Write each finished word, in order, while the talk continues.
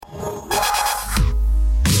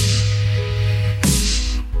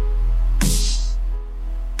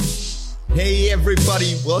Hey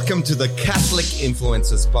everybody, welcome to the Catholic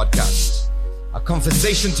Influencers Podcast. A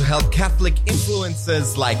conversation to help Catholic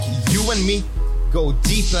influencers like you and me go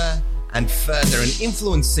deeper and further in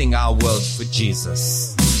influencing our world for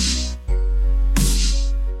Jesus.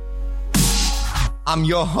 I'm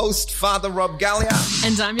your host, Father Rob Gallia.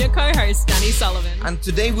 And I'm your co-host, Danny Sullivan. And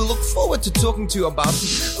today we look forward to talking to you about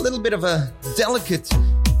a little bit of a delicate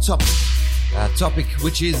topic,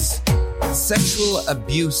 which is sexual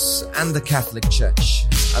abuse and the Catholic Church.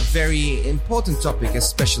 A very important topic,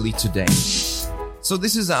 especially today. So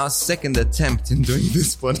this is our second attempt in doing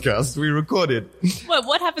this podcast. We recorded. Well,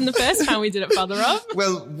 what happened the first time we did it, Father Rob?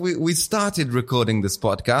 Well, we started recording this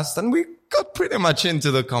podcast and we got pretty much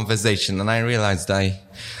into the conversation, and I realized I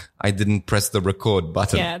didn't press the record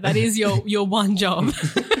button. Yeah, that is your one job.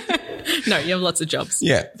 No, you have lots of jobs.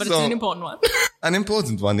 Yeah. But it's an important one. An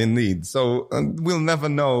important one indeed. So we'll never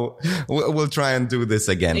know. We'll try and do this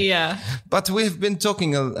again. Yeah. But we've been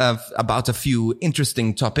talking about a few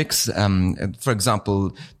interesting topics. For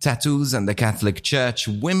example, tattoos and the Catholic Church,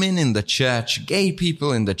 women in the church, gay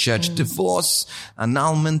people in the church, divorce,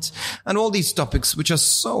 annulment, and all these topics which are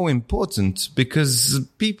so important because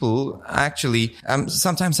people actually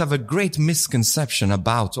sometimes have a great misconception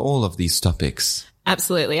about all of these topics.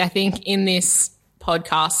 Absolutely. I think in this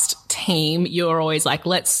podcast team, you're always like,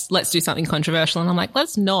 let's do something controversial. And I'm like,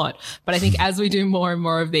 let's not. But I think as we do more and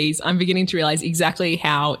more of these, I'm beginning to realize exactly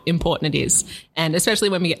how important it is. And especially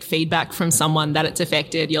when we get feedback from someone that it's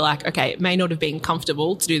affected, you're like, okay, it may not have been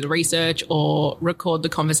comfortable to do the research or record the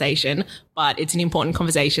conversation, but it's an important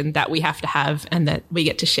conversation that we have to have and that we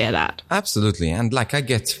get to share that. Absolutely. And like we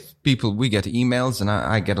get emails and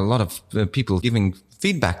I get a lot of people giving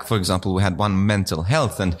feedback. For example, we had one mental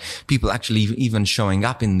health and people actually even showing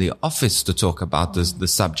up in the office to talk about the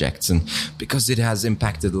subjects, and because it has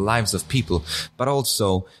impacted the lives of people, but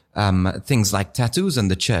also things like tattoos in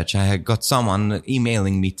the church. I had got someone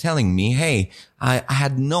emailing me telling me, hey, I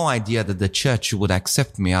had no idea that the church would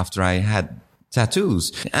accept me after I had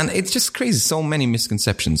tattoos. And it's just crazy. So many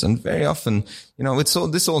misconceptions. And very often,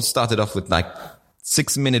 this all started off with like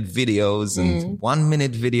 6-minute videos and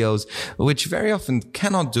 1-minute videos, which very often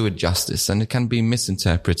cannot do it justice, and it can be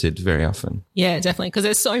misinterpreted very often. Yeah, definitely. Because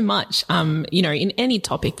there's so much, in any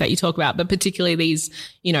topic that you talk about, but particularly these,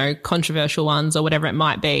 controversial ones or whatever it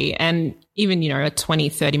might be. And even, a 20,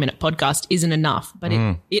 30-minute podcast isn't enough, but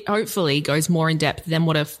it hopefully goes more in depth than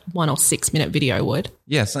what a 1 or 6-minute video would.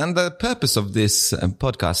 Yes. And the purpose of this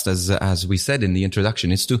podcast, as we said in the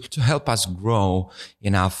introduction, is to help us grow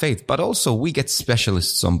in our faith, but also we get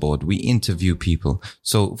specialists on board. We interview people.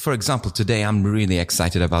 So, for example, today I'm really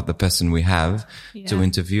excited about the person we have to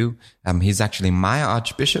interview. He's actually my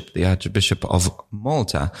Archbishop, the Archbishop of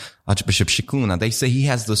Malta, Archbishop Scicluna. They say he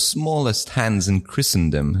has the smallest hands in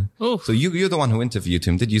Christendom. Oof. So you're the one who interviewed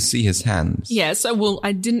him. Did you see his hands? Yeah, so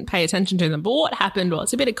I didn't pay attention to them. But what happened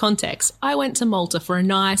was, a bit of context. I went to Malta for a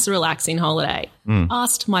nice, relaxing holiday.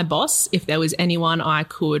 Asked my boss if there was anyone I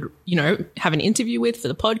could, have an interview with for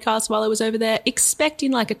the podcast while I was over there,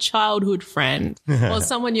 expecting like a childhood friend or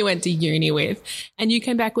someone you went to uni with. And you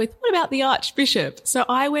came back with, what about the Archbishop? So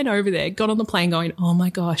I went over there, got on the plane going, oh my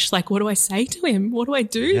gosh, like what do I say to him? What do I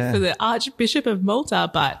do for the Archbishop of Malta?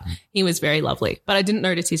 But he was very lovely. But I didn't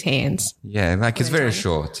notice his hands. Yeah, like it's very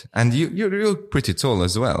short. And you're pretty tall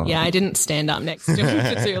as well. Yeah, I didn't stand up next to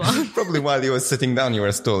him for too long. Probably while you were sitting down, you were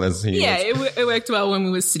as tall as he was. Yeah, it worked well when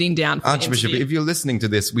we were sitting down. Archbishop, if you're listening to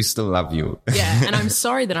this, we still love you. Yeah, and I'm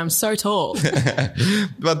sorry that I'm so tall.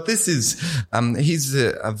 But this is, he's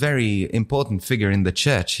a very important figure in the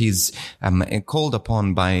church. He's called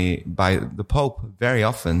upon by the Pope very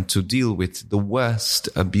often to deal with the worst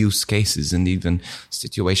abuse cases and even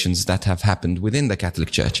situations that have happened within the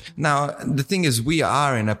Catholic Church. Now, the thing is, we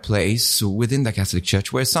are in a place within the Catholic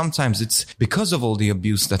Church where sometimes it's because of all the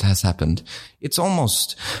abuse that has happened, it's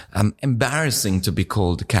almost embarrassing to be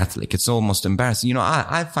called Catholic. It's almost embarrassing.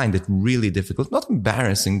 I find it really difficult. Not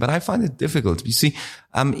embarrassing, but I find it difficult. You see,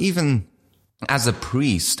 even as a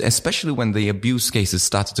priest, especially when the abuse cases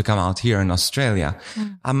started to come out here in Australia,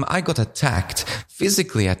 I got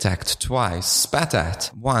physically attacked twice, spat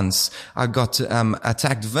at once. I got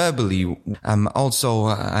attacked verbally. Also,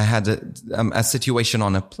 I had a situation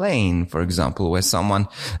on a plane, for example, where someone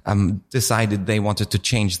decided they wanted to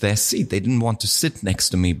change their seat. They didn't want to sit next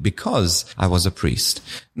to me because I was a priest.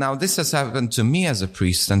 Now, this has happened to me as a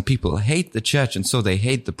priest, and people hate the church, and so they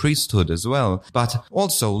hate the priesthood as well. But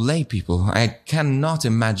also lay people. I cannot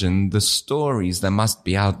imagine the stories there must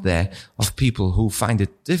be out there of people who find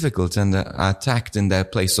it difficult and are attacked in their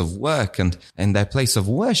place of work and in their place of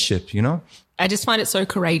worship, you know? I just find it so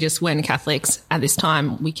courageous when Catholics at this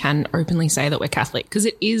time, we can openly say that we're Catholic, because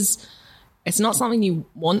it's not something you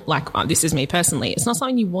want, like, this is me personally, it's not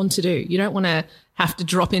something you want to do. You don't want to have to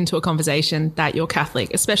drop into a conversation that you're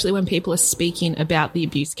Catholic, especially when people are speaking about the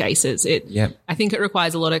abuse cases. I think it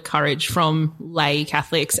requires a lot of courage from lay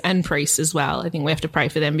Catholics and priests as well. I think we have to pray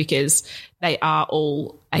for them because they are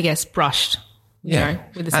all, I guess, brushed you know,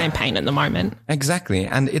 with the same pain at the moment. Exactly.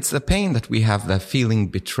 And it's the pain that we have, the feeling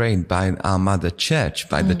betrayed by our mother church,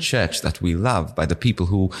 by the church that we love, by the people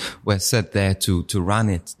who were set there to run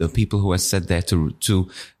it, the people who were set there to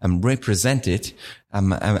represent it.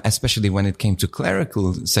 Especially when it came to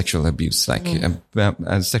clerical sexual abuse, like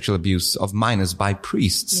sexual abuse of minors by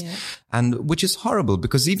priests, and which is horrible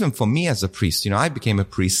because even for me as a priest, you know, I became a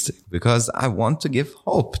priest because I want to give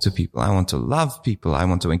hope to people. I want to love people. I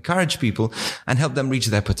want to encourage people and help them reach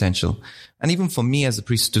their potential. And even for me as a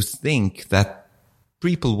priest to think that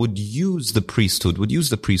people would use the priesthood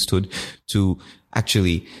to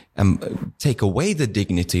actually take away the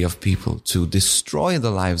dignity of people, to destroy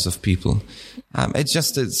the lives of people.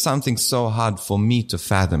 It's something so hard for me to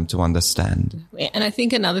fathom, to understand. And I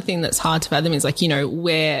think another thing that's hard to fathom is, like, you know,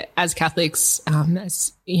 we're, as Catholics,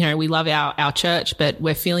 as, you know, we love our church, but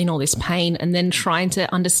we're feeling all this pain and then trying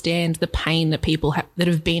to understand the pain that people that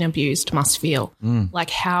have been abused must feel. Like,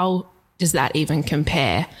 how does that even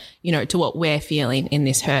compare, you know, to what we're feeling in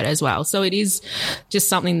this hurt as well? So it is just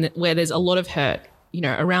something where there's a lot of hurt, you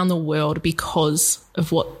know, around the world because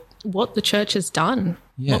of what the church has done,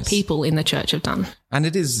 what people in the church have done. And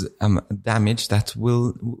it is damage that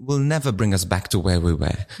will never bring us back to where we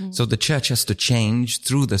were. So the church has to change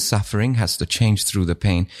through the suffering, has to change through the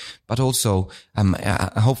pain, but also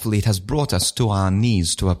hopefully it has brought us to our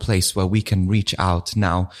knees, to a place where we can reach out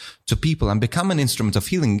now to people and become an instrument of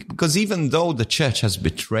healing. Because even though the church has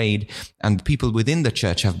betrayed and people within the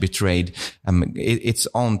church have betrayed its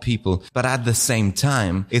own people, but at the same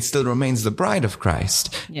time, it still remains the bride of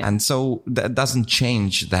Christ. And so that doesn't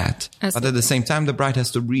change that. But at the same time, the bride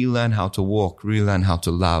has to relearn how to walk, relearn how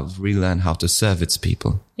to love, relearn how to serve its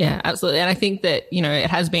people. Yeah, absolutely. And I think that, you know, it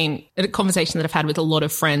has been a conversation that I've had with a lot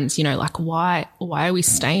of friends, you know, like, why are we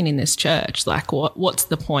staying in this church? Like, what's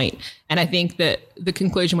the point? And I think that the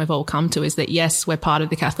conclusion we've all come to is that, yes, we're part of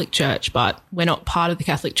the Catholic Church, but we're not part of the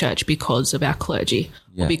Catholic Church because of our clergy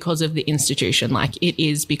or because of the institution. Like, it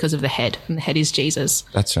is because of the head, and the head is Jesus.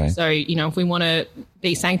 That's right. So, you know, if we want to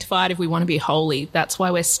be sanctified, if we want to be holy, that's why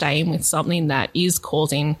we're staying with something that is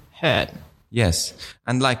causing hurt. Yes.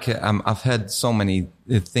 And like, I've heard so many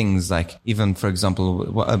things, like, even, for example,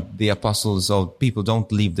 the apostles or people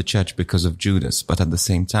don't leave the church because of Judas, but at the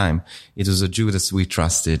same time, it was a Judas we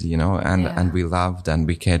trusted, you know, and we loved and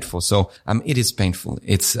we cared for. So, it is painful.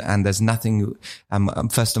 And there's nothing,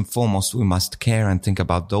 first and foremost, we must care and think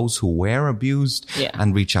about those who were abused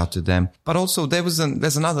and reach out to them. But also there's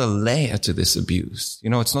another layer to this abuse. You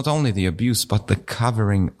know, it's not only the abuse, but the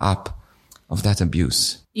covering up of that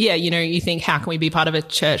abuse. Yeah, you know, you think, how can we be part of a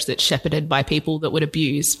church that's shepherded by people that would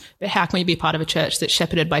abuse? But how can we be part of a church that's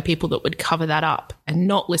shepherded by people that would cover that up and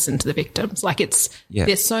not listen to the victims? Like,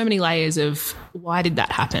 there's so many layers of why did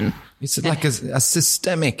that happen? It's like a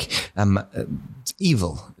systemic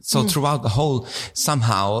evil. So throughout the whole,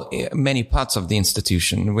 somehow, many parts of the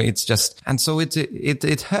institution, it's just, and so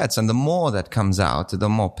it hurts. And the more that comes out, the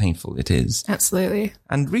more painful it is. Absolutely.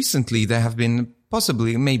 And recently there have been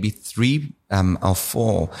possibly maybe 3 or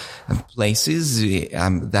 4 places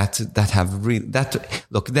that have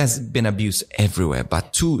look, there's been abuse everywhere,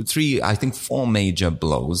 but 2, 3, I think 4 major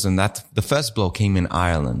blows, and that the first blow came in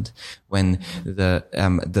Ireland when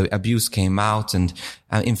the abuse came out, and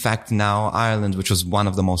in fact now Ireland, which was one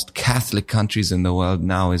of the most Catholic countries in the world,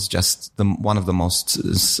 now is just one of the most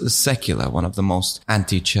secular, one of the most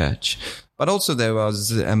anti-church. But also there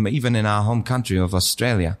was, even in our home country of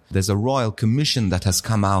Australia, there's a royal commission that has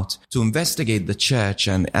come out to investigate the church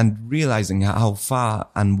and realizing how far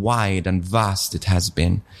and wide and vast it has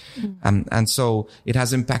been. And so it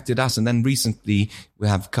has impacted us. And then recently We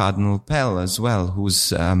have Cardinal Pell as well, who's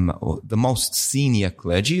the most senior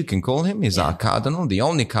clergy, you can call him. He's our cardinal, the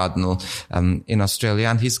only cardinal in Australia,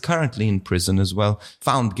 and he's currently in prison as well,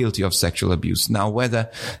 found guilty of sexual abuse. Now, whether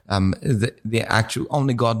the actual,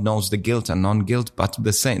 only God knows the guilt and non-guilt, but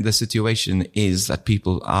the situation is that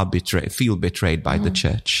people are feel betrayed by the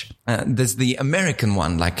church. There's the American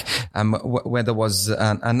one, like where there was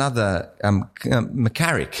another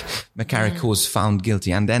McCarrick who was found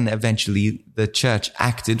guilty, and then eventually the church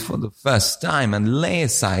acted for the first time and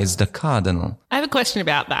laicized the cardinal. I have a question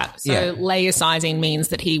about that. So laicizing means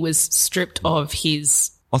that he was stripped of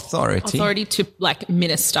his authority to like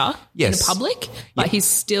minister in public, but he's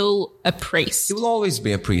still a priest. He will always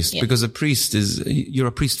be a priest because a priest you're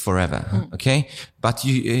a priest forever. Okay. But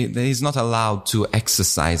he's not allowed to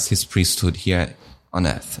exercise his priesthood here on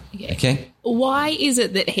earth. Okay. Why is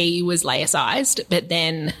it that he was laicized, but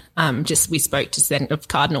then we spoke to of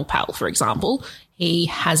Cardinal Pell, for example, he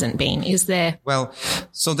hasn't been? Is there? Well,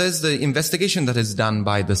 so there's the investigation that is done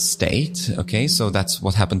by the state. Okay. So that's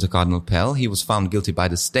what happened to Cardinal Pell. He was found guilty by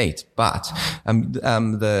the state, but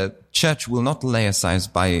the church will not laicize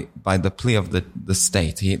by the plea of the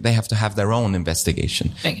state. They have to have their own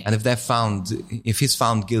investigation. Okay. And if he's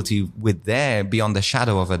found guilty beyond the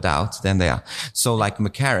shadow of a doubt, then they are. So like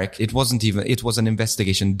McCarrick, it was an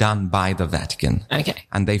investigation done by the Vatican. Okay.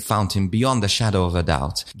 And they found him beyond the shadow of a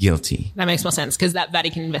doubt guilty. That makes more sense because that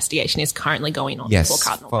Vatican investigation is currently going on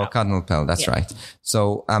for Cardinal Pell. That's right.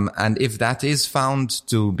 So, and if that is found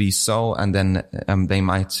to be so, and then they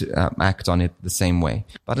might act on it the same way.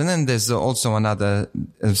 But then there's also another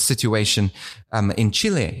situation in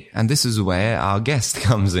Chile, and this is where our guest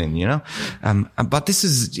comes in, you know. But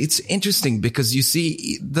it's interesting because you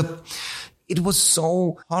see it was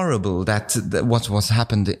so horrible that what was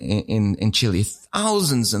happened in Chile.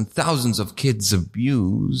 Thousands and thousands of kids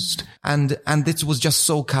abused, and it was just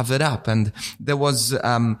so covered up. And there was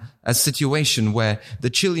a situation where the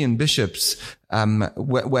Chilean bishops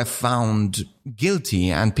were found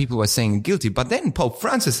guilty, and people were saying guilty. But then Pope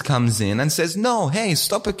Francis comes in and says, "No, hey,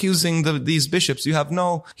 stop accusing these bishops. You have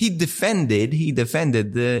no." He defended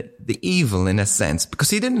the evil in a sense because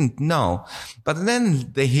he didn't know. But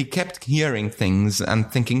then he kept hearing things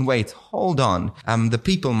and thinking, "Wait, hold on. The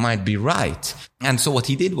people might be right." And so what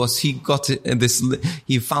he did was he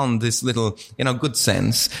found this little, good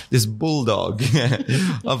sense, this bulldog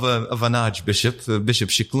of an archbishop, Bishop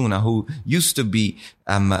Scicluna, who used to be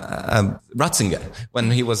Ratzinger when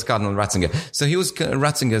he was Cardinal Ratzinger. So he was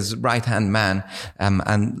Ratzinger's right-hand man,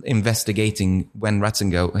 and investigating when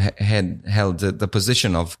Ratzinger had held the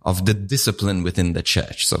position of the discipline within the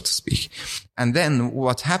church, so to speak. And then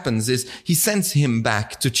what happens is he sends him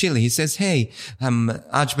back to Chile. He says, "Hey,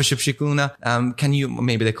 Archbishop Scicluna, can you,"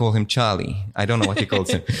 maybe they call him Charlie. I don't know what he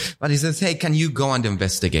calls him. But he says, "Hey, can you go and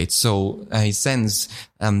investigate?" So he sends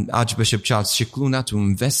Archbishop Charles Scicluna to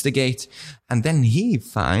investigate. And then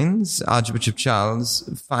Archbishop Charles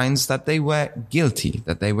finds that they were guilty,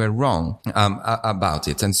 that they were wrong about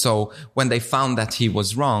it. And so when they found that he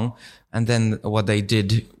was wrong, and then what they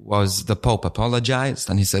did was the Pope apologized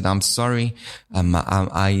and he said, "I'm sorry.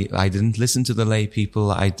 I didn't listen to the lay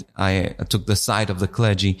people. I took the side of the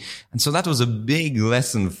clergy." And so that was a big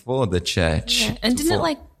lesson for the church. Yeah. And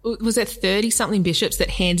was it 30-something bishops that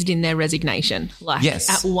handed in their resignation? Yes.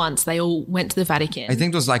 At once, they all went to the Vatican. I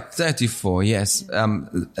think it was like 34, yes.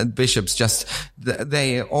 Bishops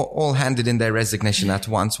they all handed in their resignation at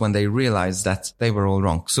once when they realized that they were all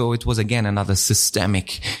wrong. So it was again another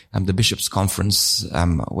systemic, the bishops' conference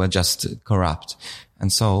were just corrupt. And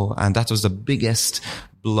that was the biggest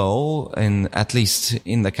blow at least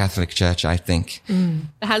in the Catholic Church, I think. There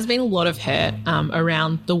has been a lot of hurt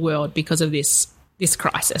around the world because of this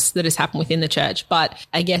crisis that has happened within the church. But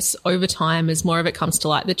I guess over time, as more of it comes to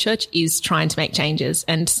light, the church is trying to make changes.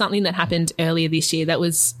 And something that happened earlier this year that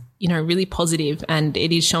was, really positive, and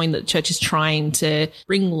it is showing that the church is trying to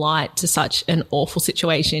bring light to such an awful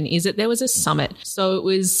situation, is that there was a summit. So it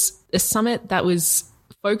was a summit that was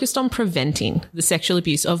focused on preventing the sexual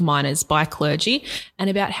abuse of minors by clergy and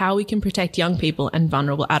about how we can protect young people and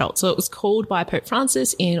vulnerable adults. So it was called by Pope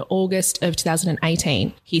Francis in August of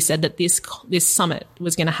 2018. He said that this summit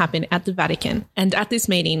was going to happen at the Vatican. And at this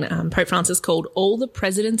meeting, Pope Francis called all the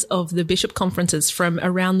presidents of the bishop conferences from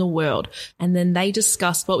around the world, and then they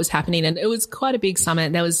discussed what was happening. And it was quite a big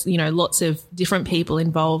summit. There was, lots of different people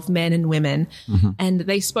involved, men and women, and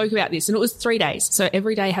they spoke about this. And it was 3 days. So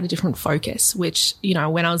every day had a different focus, which,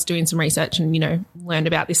 when I was doing some research and, learned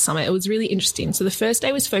about this summit, it was really interesting. So the first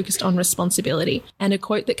day was focused on responsibility. And a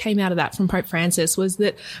quote that came out of that from Pope Francis was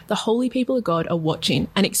that the holy people of God are watching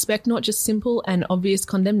and expect not just simple and obvious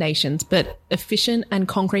condemnations, but efficient and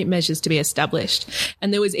concrete measures to be established.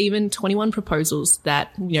 And there was even 21 proposals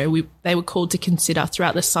that, they were called to consider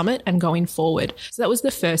throughout the summit and going forward. So that was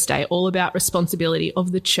the first day, all about responsibility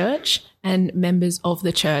of the church and members of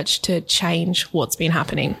the church to change what's been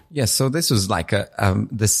happening. Yes, so this was like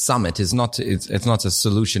the summit is not it's not a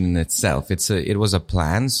solution in itself. It was a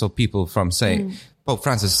plan. So people from Pope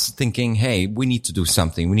Francis thinking, hey, we need to do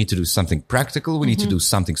something. We need to do something practical. We need to do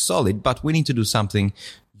something solid, but we need to do something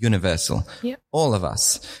universal. Yep. All of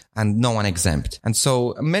us, and no one exempt. And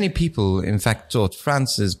so many people, in fact, thought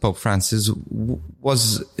Pope Francis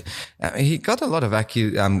he got a lot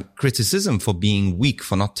of criticism for being weak,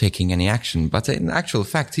 for not taking any action. But in actual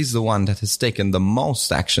fact, he's the one that has taken the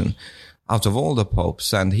most action out of all the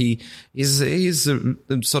popes, and he's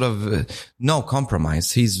sort of no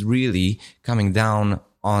compromise. He's really coming down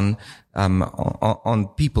on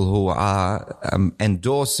people who are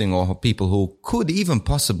endorsing or people who could even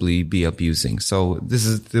possibly be abusing. So this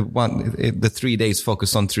is the 3 days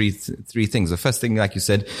focus on three things. The first thing, like you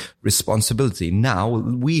said, responsibility. Now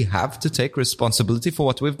we have to take responsibility for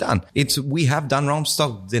what we've done. We have done wrong.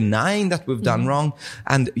 Stop denying that we've done wrong,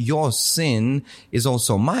 and your sin is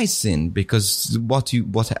also my sin, because what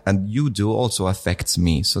you do also affects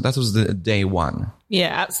me. So that was the day one.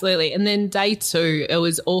 Yeah, absolutely. And then day 2, it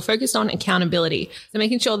was all focused on accountability. So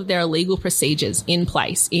making sure that there are legal procedures in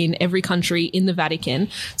place in every country in the Vatican,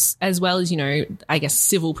 as well as,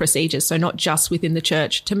 civil procedures. So not just within the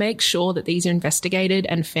church, to make sure that these are investigated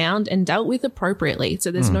and found and dealt with appropriately. So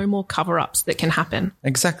there's no more cover-ups that can happen.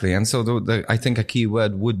 Exactly. And so I think a key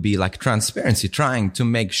word would be like transparency,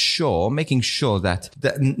 making sure that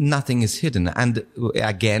nothing is hidden. And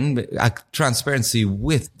again, transparency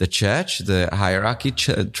with the church, the hierarchy,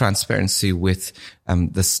 transparency with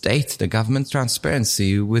the state, the government,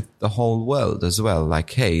 transparency with the whole world as well.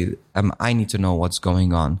 Like, hey, I need to know what's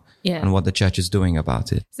going on and what the church is doing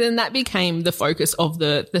about it. So then that became the focus of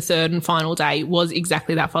the third and final day, was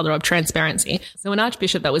exactly that, Father Rob, transparency. So an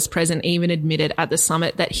archbishop that was present even admitted at the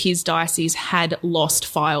summit that his diocese had lost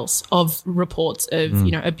files of reports of,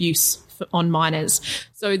 abuse on minors.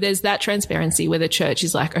 So there's that transparency where the church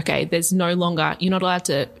is like, okay, there's no longer, you're not allowed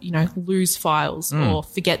to, lose files or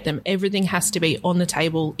forget them. Everything has to be on the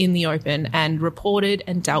table in the open and reported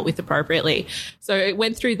and dealt with appropriately. So it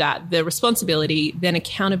went through that, the responsibility, then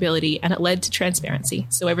accountability, and it led to transparency.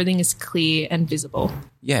 So everything is clear and visible.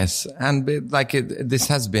 Yes. And this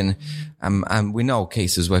has been, we know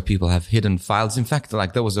cases where people have hidden files. In fact,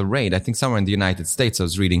 like there was a raid, I think somewhere in the United States, I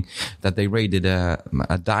was reading that they raided a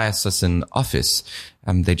diocesan office.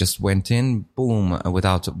 They just went in, boom,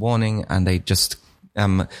 without warning, and they just,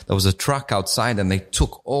 there was a truck outside and they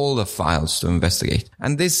took all the files to investigate.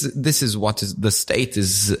 And this is what the state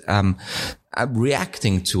is,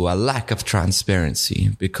 reacting to a lack of transparency.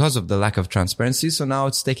 Because of the lack of transparency, so now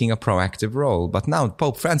it's taking a proactive role. But now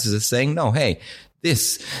Pope Francis is saying, no, hey,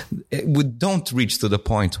 we don't reach to the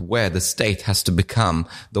point where the state has to become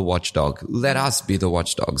the watchdog. Let us be the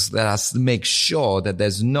watchdogs. Let us make sure that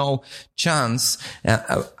there's no chance,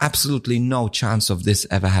 absolutely no chance of this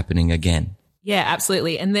ever happening again. Yeah,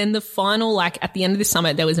 absolutely. And then the final, at the end of the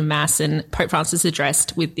summit, there was a mass, and Pope Francis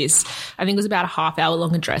addressed with this, I think it was about a half-hour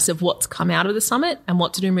long address of what's come out of the summit and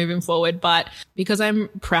what to do moving forward. But because I'm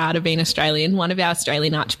proud of being Australian, one of our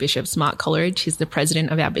Australian archbishops, Mark Coleridge, is the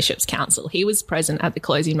president of our Bishops' Council. He was present at the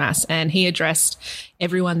closing mass and he addressed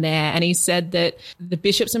everyone there, and he said that the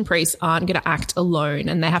bishops and priests aren't going to act alone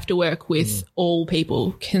and they have to work with all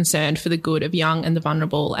people concerned for the good of young and the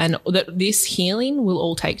vulnerable, and that this healing will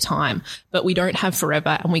all take time, but we don't have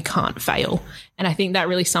forever and we can't fail. And I think that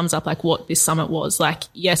really sums up what this summit was.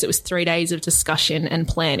 Yes, it was 3 days of discussion and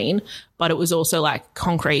planning, but it was also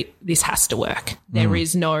concrete, this has to work. There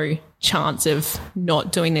is no chance of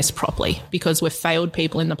not doing this properly because we've failed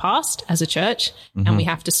people in the past as a church, and we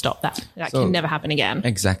have to stop that. That can never happen again.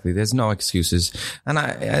 Exactly. There's no excuses. And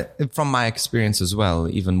I from my experience as well,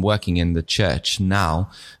 even working in the church now,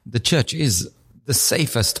 the church is the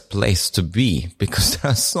safest place to be because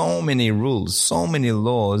there are so many rules, so many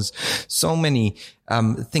laws, so many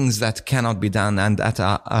things that cannot be done and that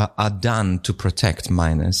are done to protect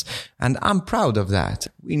minors. And I'm proud of that.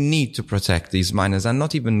 We need to protect these minors and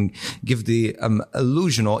not even give the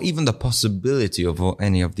illusion or even the possibility of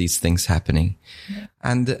any of these things happening.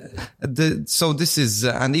 And so this is,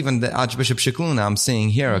 and even the Archbishop Scicluna, I'm seeing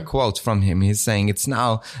here a quote from him. He's saying it's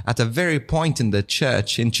now at a very point in the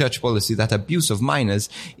church, in church policy, that abuse of minors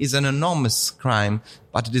is an enormous crime,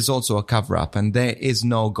 but it is also a cover-up, and there is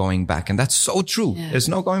no going back. And that's so true. Yeah. There's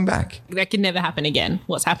no going back. That can never happen again.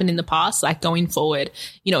 What's happened in the past, like going forward,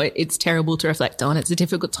 it's terrible to reflect on. It's a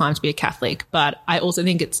difficult time to be a Catholic, but I also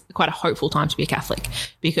think it's quite a hopeful time to be a Catholic,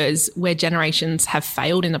 because where generations have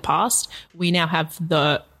failed in the past, we now have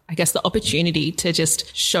the opportunity to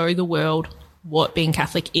just show the world what being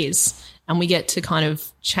Catholic is. And we get to kind of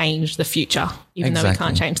change the future, even though we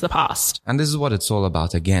can't change the past. And this is what it's all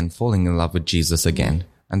about, again, falling in love with Jesus again.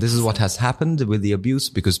 And this is what has happened with the abuse,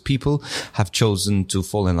 because people have chosen to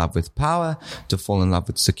fall in love with power, to fall in love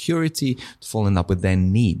with security, to fall in love with their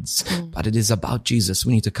needs. But it is about Jesus.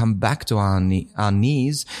 We need to come back to our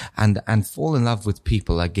knees and fall in love with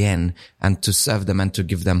people again, and to serve them and to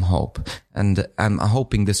give them hope. And I'm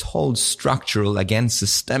hoping this whole structural, again,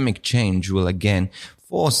 systemic change will again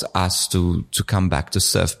force us to come back to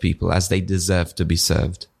serve people as they deserve to be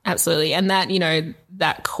served. Absolutely. And that,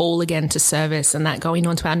 that call again to service and that going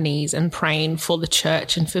onto our knees and praying for the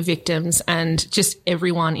church and for victims and just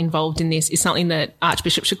everyone involved in this is something that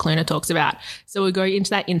Archbishop Scicluna talks about. So we'll go into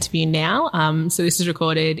that interview now. So this is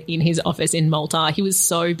recorded in his office in Malta. He was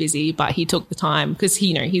so busy, but he took the time because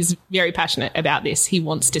he's very passionate about this. He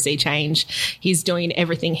wants to see change. He's doing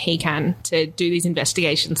everything he can to do these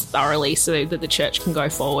investigations thoroughly so that the church can go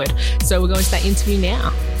forward. So we'll go into that interview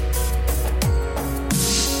now.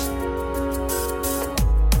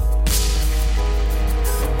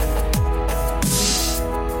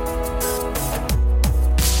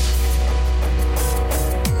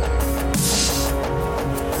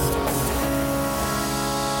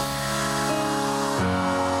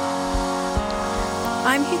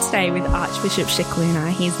 I'm here today with Archbishop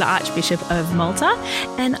Scicluna. He's the Archbishop of Malta.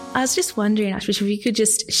 And I was just wondering, Archbishop, if you could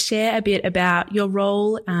just share a bit about your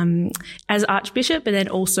role as Archbishop, but then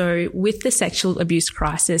also with the sexual abuse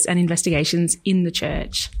crisis and investigations in the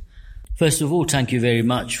church. First of all, thank you very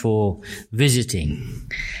much for visiting.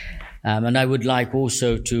 And I would like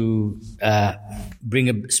also to bring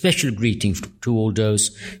a special greeting to all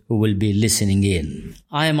those who will be listening in.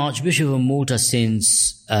 I am Archbishop of Malta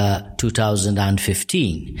since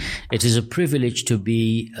 2015. It is a privilege to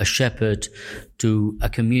be a shepherd to a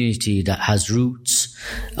community that has roots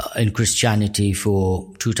in Christianity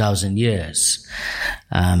for 2,000 years.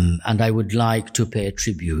 And I would like to pay a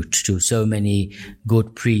tribute to so many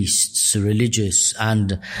good priests, religious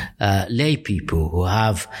and lay people who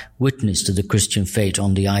have witnessed to the Christian faith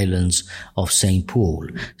on the islands of St. Paul,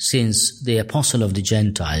 since the Apostle of the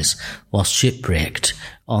Gentiles was shipwrecked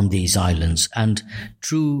on these islands, and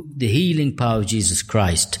through the healing power of Jesus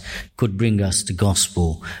Christ could bring us the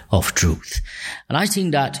gospel of truth. And I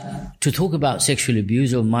think that to talk about sexual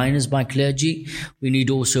abuse of minors by clergy, we need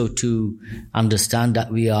also to understand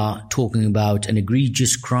that we are talking about an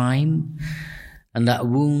egregious crime, and that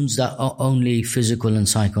wounds that are only physical and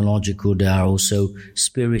psychological, they are also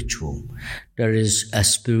spiritual. There is a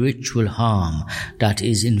spiritual harm that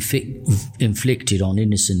is inflicted on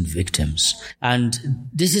innocent victims. And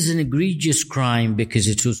this is an egregious crime because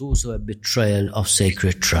it was also a betrayal of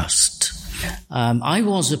sacred trust. I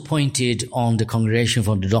was appointed on the Congregation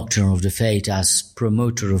for the Doctrine of the Faith as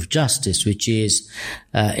promoter of justice, which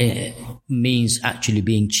means actually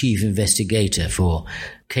being chief investigator for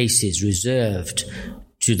cases reserved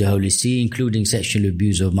to the Holy See, including sexual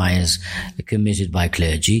abuse of minors committed by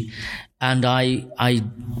clergy. And I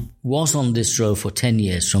was on this role for 10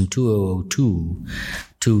 years, from 2002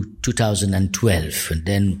 to 2012. And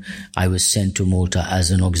then I was sent to Malta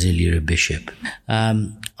as an auxiliary bishop.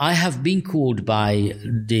 I have been called by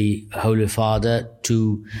the Holy Father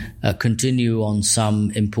to continue on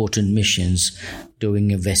some important missions,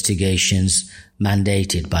 doing investigations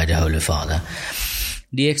mandated by the Holy Father.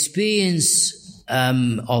 The experience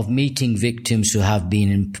of meeting victims who have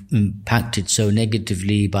been impacted so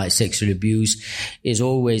negatively by sexual abuse is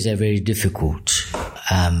always a very difficult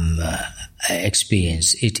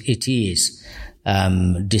experience. It is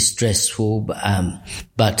distressful,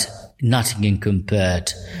 but nothing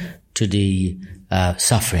compared to the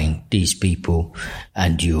suffering these people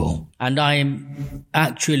endure. And I am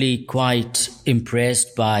actually quite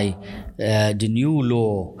impressed by the new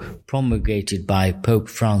law promulgated by Pope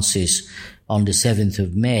Francis on the 7th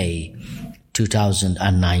of May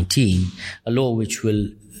 2019, a law which will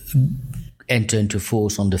enter into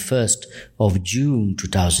force on the 1st of June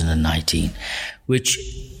 2019, which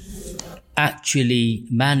actually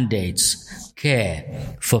mandates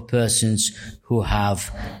care for persons who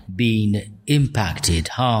have been impacted,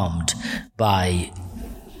 harmed by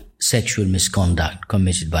sexual misconduct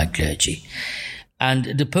committed by clergy.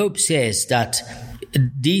 And the Pope says that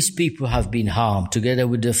these people have been harmed, together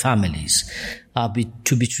with their families, are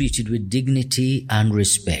to be treated with dignity and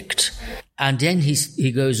respect. And then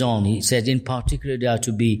he goes on, he said, in particular, they are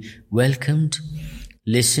to be welcomed,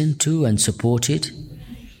 listened to and supported.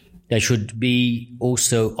 They should be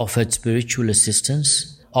also offered spiritual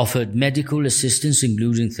assistance, offered medical assistance,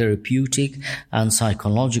 including therapeutic and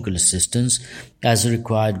psychological assistance, as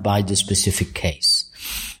required by the specific case.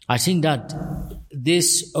 I think that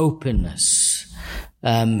this openness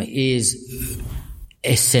is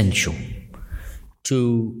essential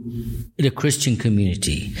to the Christian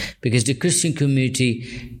community, because the Christian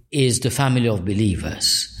community is the family of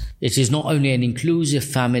believers. It is not only an inclusive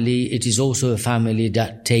family, it is also a family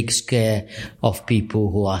that takes care of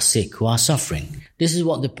people who are sick, who are suffering. This is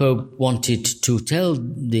what the Pope wanted to tell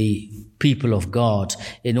the people of God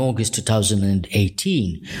in August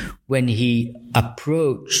 2018, when he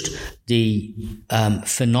approached the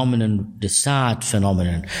phenomenon, the sad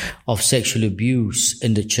phenomenon of sexual abuse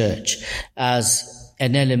in the church as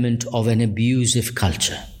an element of an abusive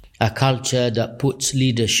culture, a culture that puts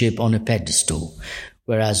leadership on a pedestal,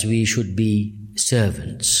 whereas we should be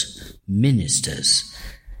servants, ministers.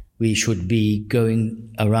 We should be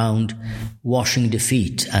going around washing the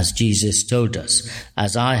feet, as Jesus told us.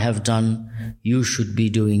 As I have done, you should be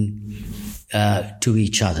doing to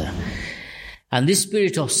each other. And this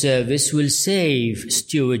spirit of service will save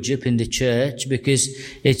stewardship in the church, because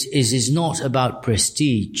it is not about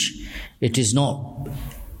prestige. It is not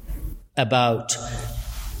about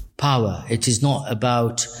power. It is not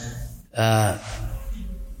about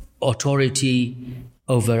authority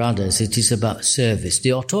over others. It is about service. The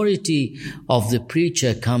authority of the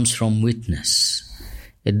preacher comes from witness.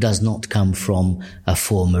 It does not come from a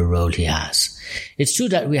former role he has. It's true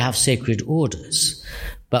that we have sacred orders,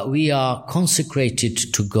 but we are consecrated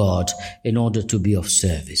to God in order to be of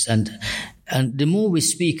service. And the more we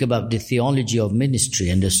speak about the theology of ministry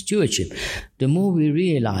and the stewardship, the more we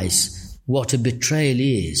realize what a betrayal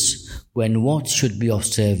is when what should be of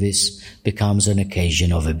service becomes an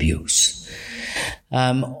occasion of abuse.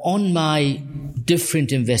 On my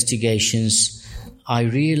different investigations, I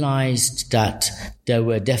realized that there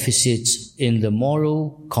were deficits in the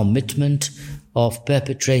moral commitment of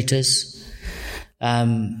perpetrators,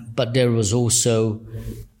 but there was also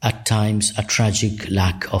at times a tragic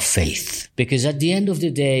lack of faith. Because at the end of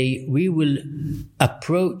the day, we will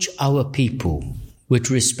approach our people with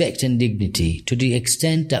respect and dignity to the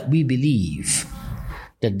extent that we believe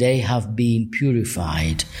that they have been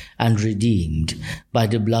purified and redeemed by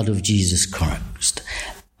the blood of Jesus Christ.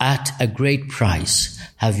 At a great price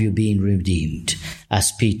have you been redeemed,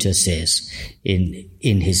 as Peter says in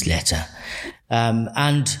his letter.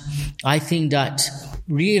 And I think that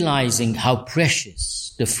realizing how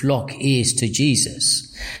precious the flock is to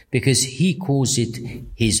Jesus, because he calls it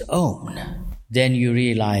his own, then you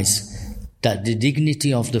realize that the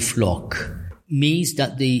dignity of the flock means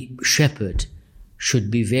that the shepherd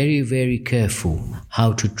should be very, very careful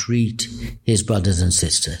how to treat his brothers and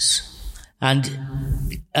sisters. And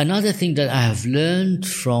another thing that I have learned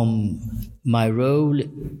from my role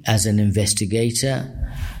as an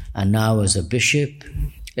investigator and now as a bishop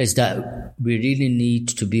is that we really need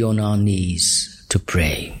to be on our knees to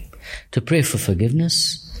pray for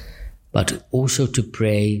forgiveness, but also to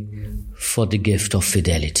pray for the gift of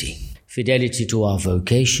fidelity to our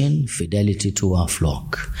vocation, fidelity to our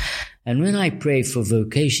flock. And when I pray for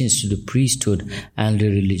vocations to the priesthood and the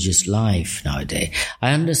religious life nowadays,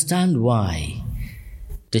 I understand why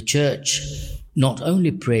the church not only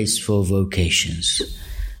prays for vocations,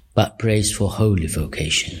 but prays for holy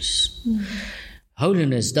vocations.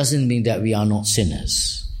 Holiness doesn't mean that we are not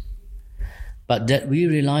sinners, but that we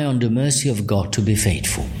rely on the mercy of God to be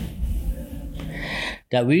faithful.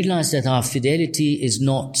 That we realize that our fidelity is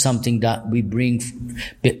not something that we bring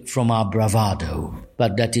from our bravado,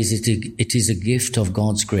 but that it is a gift of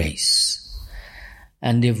God's grace.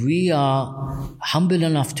 And if we are humble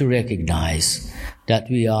enough to recognize that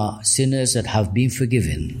we are sinners that have been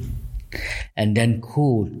forgiven and then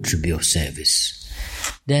called to be of service,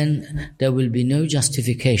 then there will be no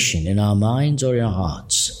justification in our minds or in our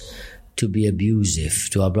hearts to be abusive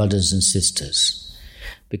to our brothers and sisters.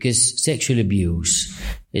 Because sexual abuse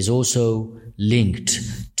is also linked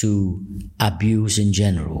to abuse in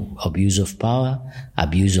general, abuse of power,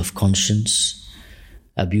 abuse of conscience,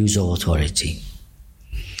 abuse of authority.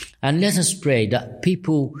 And let us pray that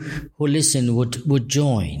people who listen would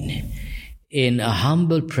join in a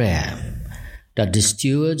humble prayer that the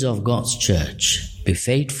stewards of God's church be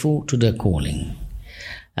faithful to their calling,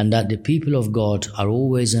 and that the people of God are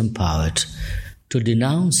always empowered to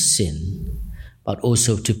denounce sin, but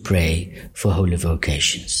also to pray for holy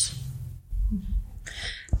vocations.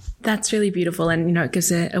 That's really beautiful, and it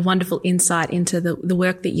gives a wonderful insight into the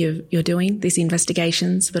work that you're doing, these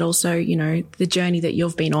investigations, but also the journey that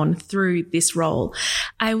you've been on through this role.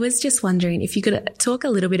 I was just wondering if you could talk a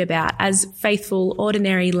little bit about, as faithful,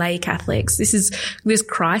 ordinary lay Catholics, this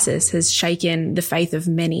crisis has shaken the faith of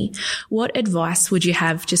many. What advice would you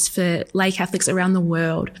have just for lay Catholics around the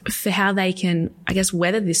world for how they can,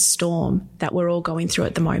 weather this storm that we're all going through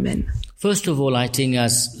at the moment? First of all, I think,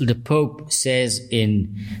 as the Pope says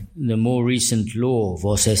in the more recent law,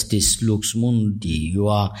 Vos estis lux mundi, you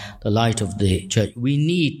are the light of the church, we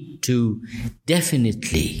need to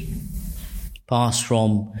definitely pass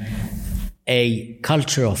from a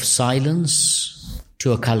culture of silence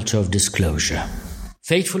to a culture of disclosure.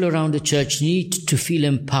 Faithful around the church need to feel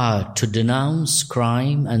empowered to denounce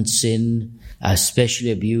crime and sin,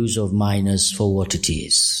 especially abuse of minors, for what it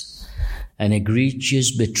is: an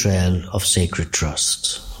egregious betrayal of sacred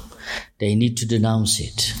trust. They need to denounce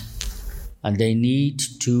it, and they need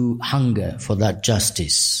to hunger for that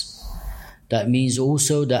justice. That means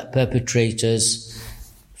also that perpetrators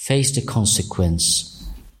face the consequence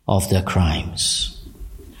of their crimes.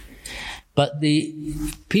 But the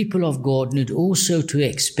people of God need also to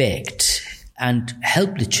expect and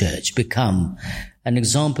help the church become an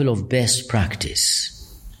example of best practice,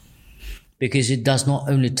 because it does not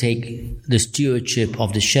only take the stewardship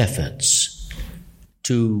of the shepherds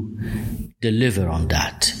to deliver on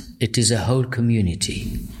that. It is a whole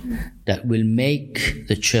community that will make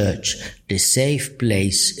the church the safe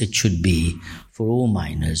place it should be for all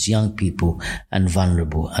minors, young people, and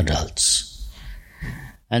vulnerable adults.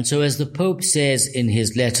 And so, as the Pope says in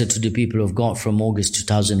his letter to the people of God from August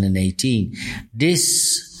 2018,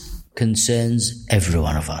 this concerns every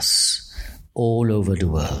one of us all over the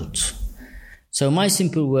world. So my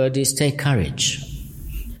simple word is: take courage.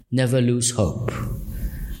 Never lose hope.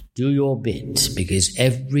 Do your bit, because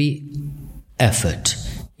every effort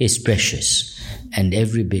is precious and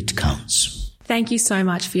every bit counts. Thank you so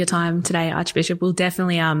much for your time today, Archbishop. We'll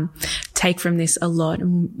definitely take from this a lot.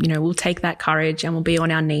 And, we'll take that courage and we'll be on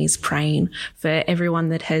our knees praying for everyone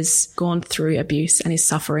that has gone through abuse and is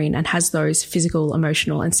suffering and has those physical,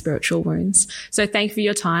 emotional and spiritual wounds. So thank you for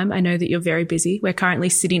your time. I know that you're very busy. We're currently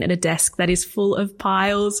sitting at a desk that is full of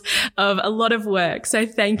piles of a lot of work. So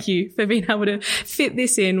thank you for being able to fit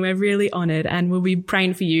this in. We're really honoured, and we'll be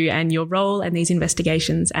praying for you and your role and these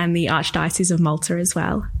investigations and the Archdiocese of Malta as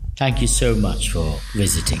well. Thank you so much for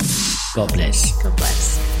visiting. God bless. God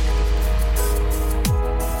bless.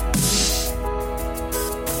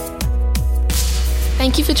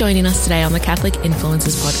 Thank you for joining us today on the Catholic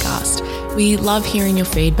Influencers Podcast. We love hearing your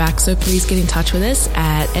feedback, so please get in touch with us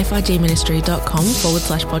at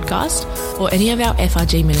frgministry.com/podcast or any of our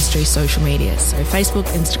FRG Ministry social media, so Facebook,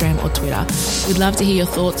 Instagram or Twitter. We'd love to hear your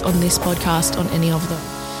thoughts on this podcast, on any of them.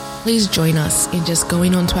 Please join us in just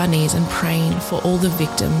going onto our knees and praying for all the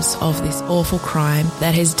victims of this awful crime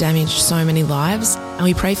that has damaged so many lives. And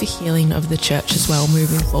we pray for healing of the church as well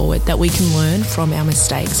moving forward, that we can learn from our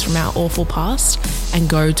mistakes, from our awful past, and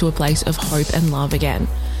go to a place of hope and love again.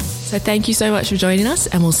 So thank you so much for joining us,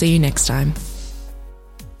 and we'll see you next time.